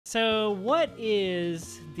So what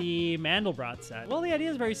is the Mandelbrot set? Well, the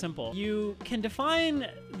idea is very simple. You can define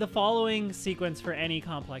the following sequence for any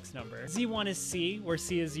complex number. Z1 is C, where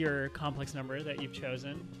C is your complex number that you've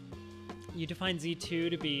chosen. You define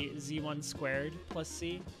Z2 to be Z1 squared plus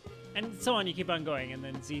C, and so on. You keep on going, and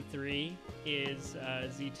then Z3 is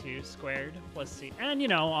Z2 squared plus C, and you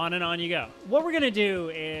know, on and on you go. What we're gonna do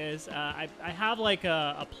is I have like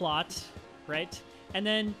a plot, right? And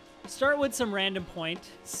then start with some random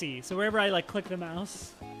point, C. So wherever I like click the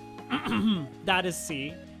mouse, that is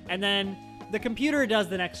C. And then the computer does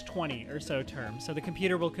the next 20 or so terms. So the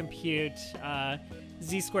computer will compute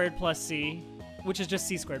Z squared plus C, which is just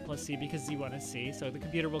C squared plus C because Z1 is C. So the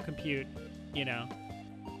computer will compute, you know,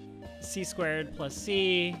 C squared plus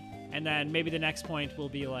C. And then maybe the next point will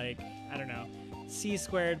be like, I don't know, C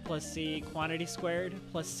squared plus C, quantity squared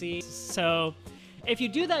plus C. So if you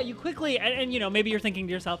do that, you quickly, and you know, maybe you're thinking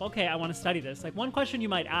to yourself, okay, I want to study this. Like one question you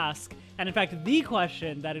might ask, and in fact, the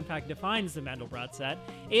question that in fact defines the Mandelbrot set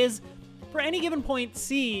is, for any given point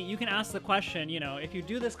C, you can ask the question, you know, if you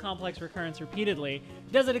do this complex recurrence repeatedly,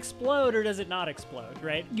 does it explode or does it not explode,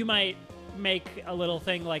 right? You might make a little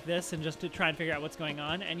thing like this and just to try and figure out what's going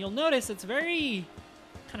on, and you'll notice it's very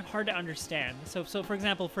kind of hard to understand. So for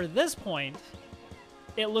example, for this point,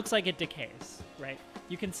 it looks like it decays, right?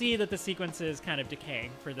 You can see that the sequence is kind of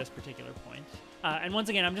decaying for this particular point. And once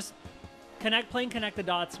again, I'm just playing connect the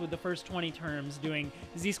dots with the first 20 terms, doing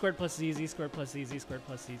Z squared plus Z, Z squared plus Z, Z squared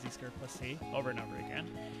plus Z, Z squared plus C, over and over again.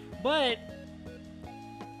 But,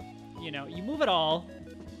 you know, you move it all,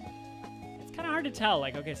 it's kind of hard to tell.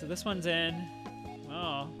 Like, okay, so this one's in.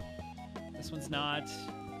 Oh, this one's not.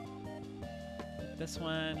 This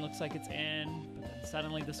one looks like it's in, but then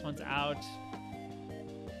suddenly this one's out.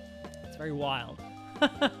 It's very wild.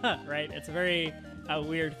 Right? It's a very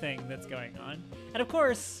weird thing that's going on. And of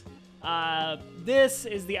course, this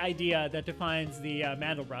is the idea that defines the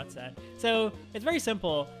Mandelbrot set. So it's very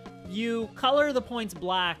simple. You color the points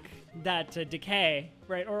black that decay,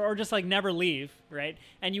 right? Or just like never leave, right?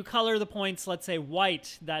 And you color the points, let's say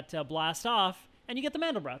white, that blast off, and you get the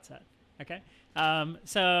Mandelbrot set, okay?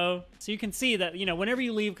 So you can see that, you know, whenever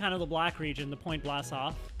you leave kind of the black region, the point blasts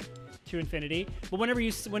off to infinity. But whenever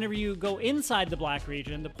you go inside the black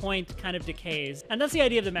region, the point kind of decays. And that's the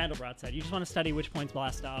idea of the Mandelbrot set. You just want to study which points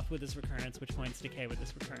blast off with this recurrence, which points decay with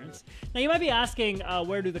this recurrence. Now you might be asking,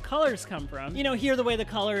 where do the colors come from? You know, here the way the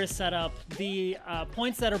color is set up, the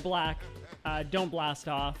points that are black don't blast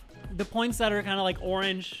off. The points that are kind of like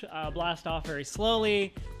orange blast off very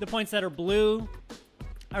slowly. The points that are blue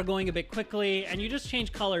are going a bit quickly, and you just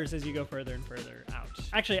change colors as you go further and further out.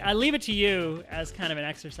 Actually, I leave it to you as kind of an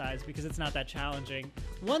exercise because it's not that challenging.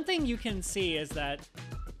 One thing you can see is that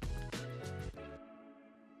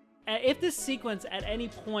if this sequence at any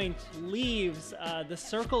point leaves the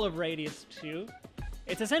circle of radius 2,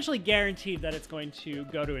 it's essentially guaranteed that it's going to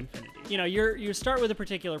go to infinity. You know, you start with a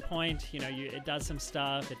particular point, you know, it does some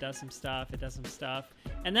stuff, it does some stuff, it does some stuff,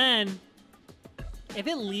 and then if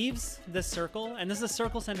it leaves this circle, and this is a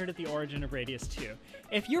circle centered at the origin of radius 2,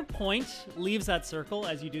 if your point leaves that circle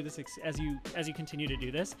as you do this, as you continue to do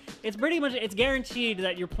this, it's guaranteed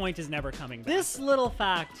that your point is never coming back. This little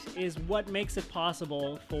fact is what makes it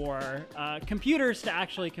possible for computers to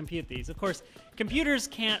actually compute these. Of course, computers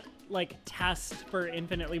can't like test for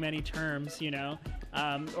infinitely many terms, you know,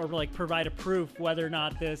 or like provide a proof whether or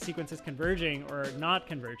not the sequence is converging or not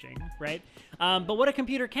converging, right? But what a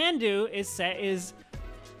computer can do is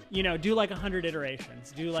you know, do like 100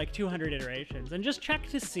 iterations, do like 200 iterations, and just check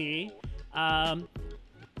to see. I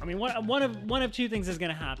mean, one of two things is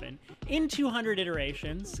going to happen. In 200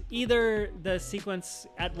 iterations, either the sequence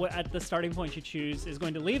at the starting point you choose is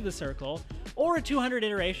going to leave the circle, or at 200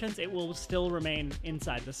 iterations, it will still remain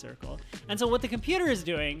inside the circle. And so what the computer is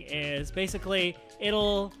doing is basically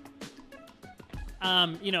it'll,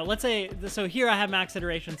 you know, let's say, so here I have max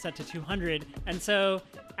iteration set to 200, and so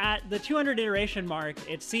at the 200 iteration mark,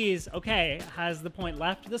 it sees, okay, has the point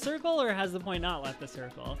left the circle or has the point not left the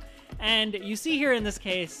circle? And you see here in this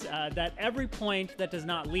case that every point that does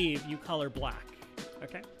not leave, you color black,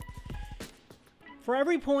 okay? For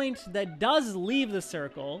every point that does leave the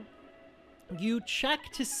circle, you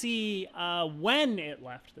check to see when it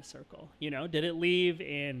left the circle. You know, did it leave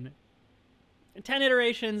in 10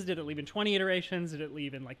 iterations? Did it leave in 20 iterations? Did it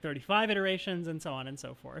leave in like 35 iterations? And so on and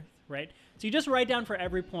so forth, right? So you just write down for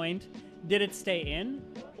every point, did it stay in?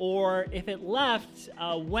 Or if it left,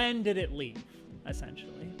 when did it leave,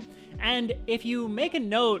 essentially? And if you make a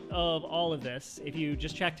note of all of this, if you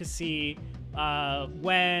just check to see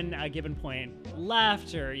when a given point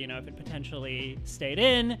left, or, you know, if it potentially stayed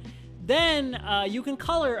in, then you can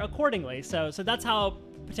color accordingly. So that's how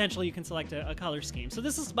potentially you can select a color scheme. So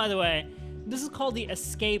this is, by the way, this is called the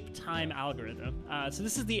escape time algorithm. So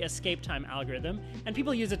this is the escape time algorithm, and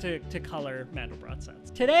people use it to color Mandelbrot sets.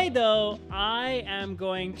 Today, though, I am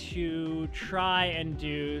going to try and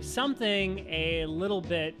do something a little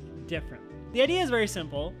bit different. The idea is very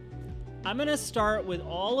simple. I'm gonna start with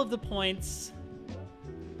all of the points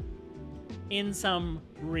in some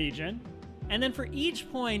region, and then for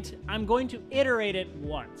each point, I'm going to iterate it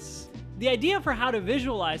once. The idea for how to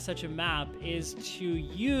visualize such a map is to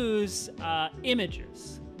use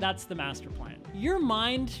images. That's the master plan. Your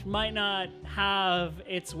mind might not have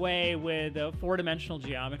its way with four-dimensional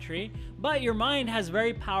geometry, but your mind has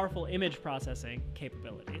very powerful image processing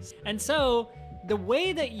capabilities. And so the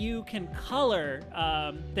way that you can color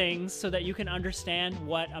things so that you can understand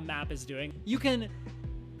what a map is doing, you can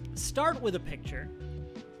start with a picture,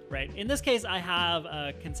 right? In this case, I have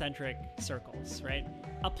concentric circles, right?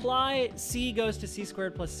 Apply c goes to c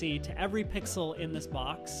squared plus c to every pixel in this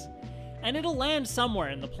box, and it'll land somewhere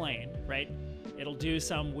in the plane, right? It'll do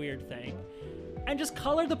some weird thing. And just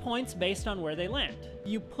color the points based on where they land.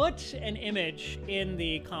 You put an image in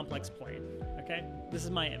the complex plane, okay? This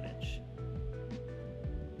is my image.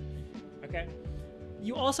 Okay?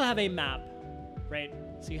 You also have a map, right?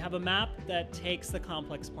 So you have a map that takes the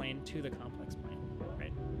complex plane to the complex plane,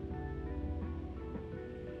 right?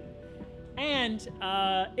 And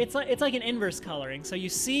it's like an inverse coloring. So you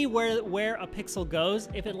see where a pixel goes.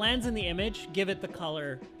 If it lands in the image, give it the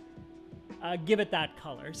color. Give it that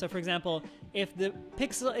color. So for example, if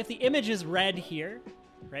the image is red here,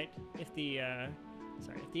 right? If the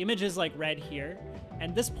image is like red here,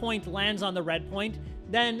 and this point lands on the red point,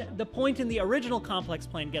 then the point in the original complex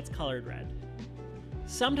plane gets colored red.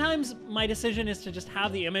 Sometimes my decision is to just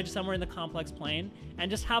have the image somewhere in the complex plane and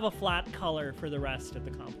just have a flat color for the rest of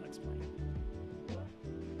the complex plane.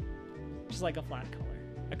 Just like a flat color,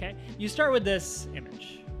 okay? You start with this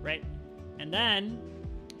image, right? And then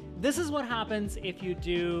this is what happens if you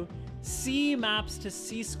do c maps to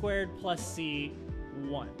c squared plus c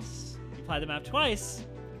once. You apply the map twice,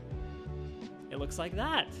 it looks like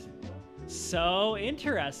that. So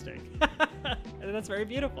interesting. That's very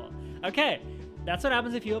beautiful. Okay, that's what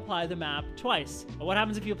happens if you apply the map twice. But what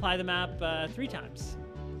happens if you apply the map 3 times?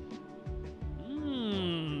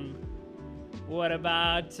 What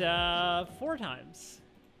about 4 times?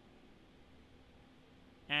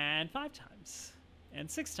 And 5 times? And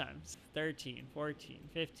 6 times? 13, 14,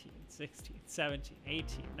 15, 16, 17,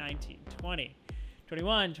 18, 19, 20,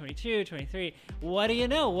 21, 22, 23. What do you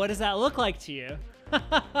know? What does that look like to you?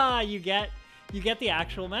 You get the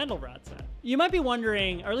actual Mandelbrot set. You might be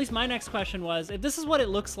wondering, or at least my next question was, if this is what it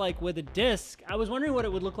looks like with a disk, I was wondering what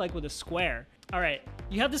it would look like with a square. All right,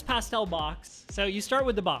 you have this pastel box. So you start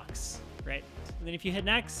with the box, right? And then if you hit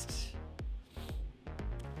next,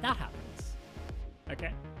 that happens,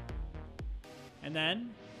 okay? And then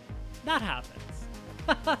that happens.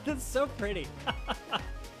 That's so pretty.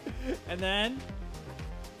 And then,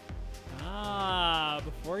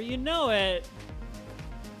 before you know it,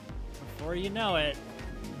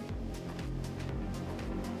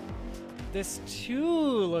 this too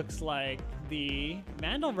looks like the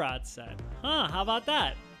Mandelbrot set. Huh, how about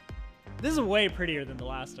that? This is way prettier than the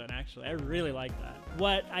last one, actually. I really like that.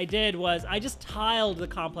 What I did was I just tiled the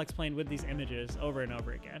complex plane with these images over and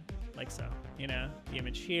over again, like so. You know, the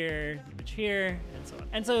image here, and so on.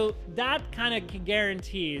 And so that kind of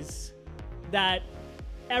guarantees that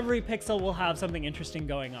every pixel will have something interesting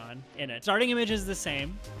going on in it. Starting image is the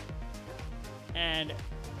same. And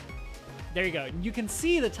there you go. You can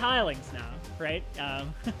see the tilings now, right?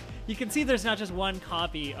 You can see there's not just one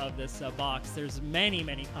copy of this box. There's many,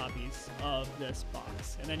 many copies of this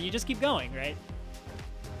box. And then you just keep going, right?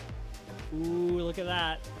 Ooh, look at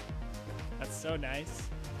that. That's so nice.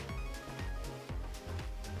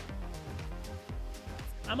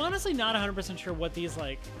 I'm honestly not 100% sure what these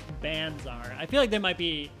like bands are. I feel like they might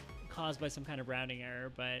be caused by some kind of rounding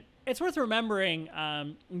error, but it's worth remembering.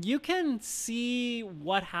 You can see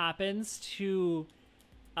what happens to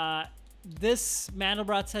this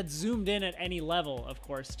Mandelbrot set zoomed in at any level, of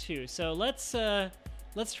course, too. So let's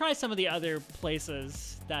try some of the other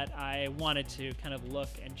places that I wanted to kind of look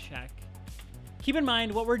and check. Keep in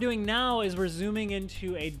mind, what we're doing now is we're zooming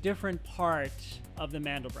into a different part of the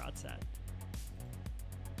Mandelbrot set.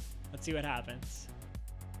 Let's see what happens.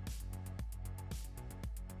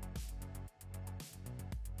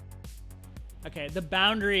 Okay, the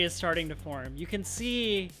boundary is starting to form. You can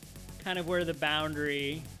see kind of where the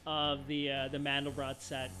boundary of the Mandelbrot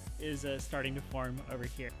set is starting to form over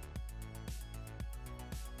here.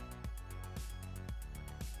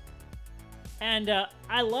 And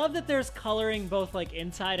I love that there's coloring both like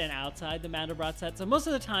inside and outside the Mandelbrot set. So most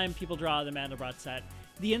of the time people draw the Mandelbrot set,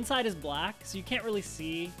 the inside is black, so you can't really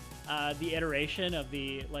see the iteration of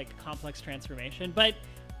the like complex transformation. But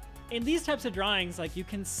in these types of drawings, like you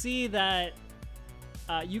can see that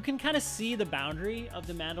you can kind of see the boundary of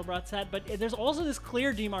the Mandelbrot set, but there's also this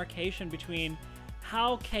clear demarcation between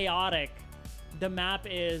how chaotic the map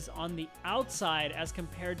is on the outside as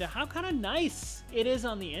compared to how kind of nice it is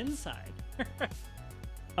on the inside.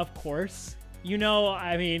 Of course, you know,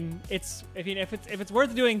 I mean, if it's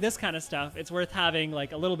worth doing this kind of stuff, it's worth having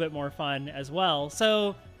like a little bit more fun as well.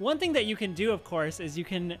 So one thing that you can do, of course, is you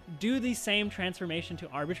can do the same transformation to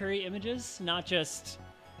arbitrary images, not just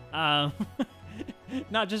not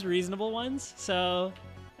just reasonable ones. So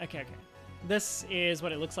okay, this is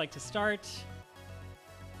what it looks like to start.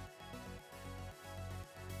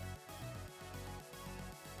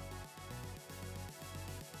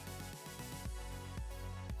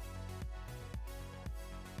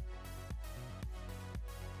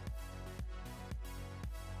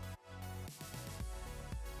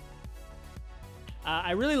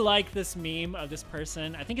 I really like this meme of this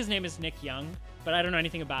person. I think his name is Nick Young, but I don't know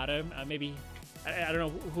anything about him. Maybe, I don't know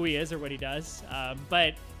who he is or what he does.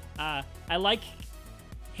 But I like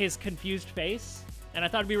his confused face, and I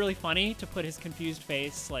thought it'd be really funny to put his confused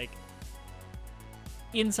face like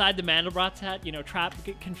inside the Mandelbrot set, you know,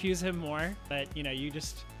 confuse him more. But, you know, you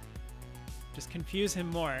just confuse him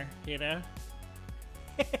more, you know?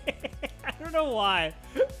 I don't know why.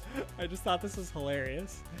 I just thought this was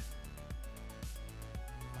hilarious.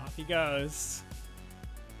 Off he goes.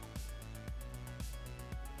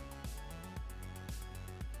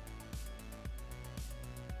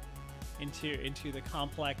 Into the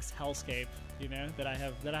complex hellscape, you know, that I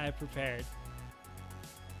have prepared.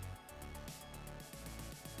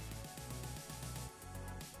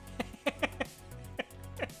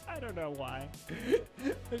 I don't know why.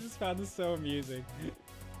 I just found this so amusing.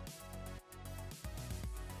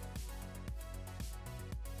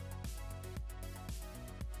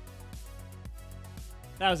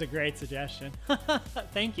 That was a great suggestion.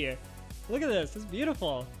 Thank you. Look at this. It's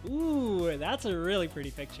beautiful. Ooh, that's a really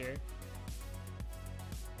pretty picture.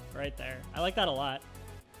 Right there. I like that a lot.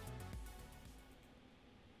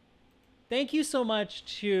 Thank you so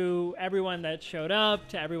much to everyone that showed up,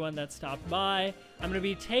 to everyone that stopped by. I'm going to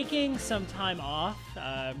be taking some time off.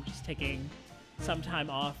 Just taking some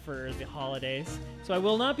time off for the holidays. So I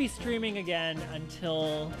will not be streaming again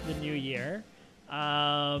until the new year.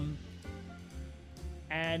 And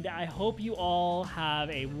I hope you all have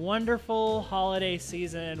a wonderful holiday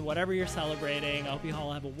season, whatever you're celebrating. I hope you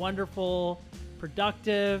all have a wonderful,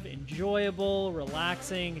 productive, enjoyable,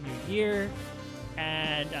 relaxing new year.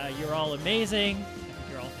 And you're all amazing.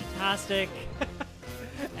 You're all fantastic.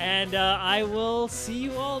 And I will see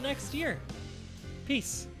you all next year.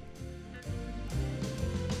 Peace.